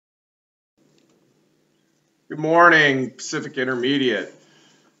Good morning, Pacific Intermediate.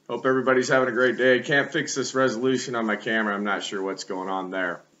 Hope everybody's having a great day. Can't fix this resolution on my camera. I'm not sure what's going on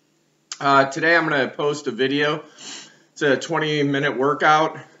there. Today I'm going to post a video. It's a 20-minute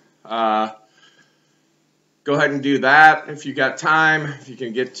workout. Go ahead and do that if you got time, if you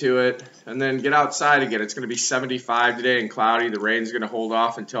can get to it. And then get outside again. It's going to be 75 today and cloudy. The rain's going to hold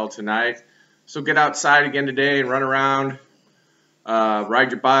off until tonight. So get outside again today and run around,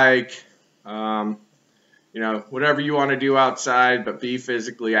 ride your bike, whatever you want to do outside, but be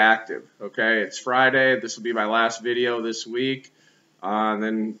physically active, okay? It's Friday. This will be my last video this week. And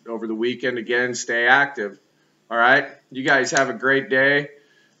then over the weekend, again, stay active, all right? You guys have a great day.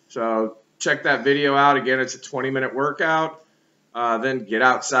 So check that video out. Again, it's a 20-minute workout. Then get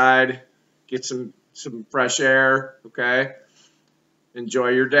outside, get some fresh air, okay? Enjoy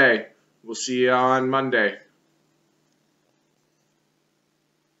your day. We'll see you on Monday.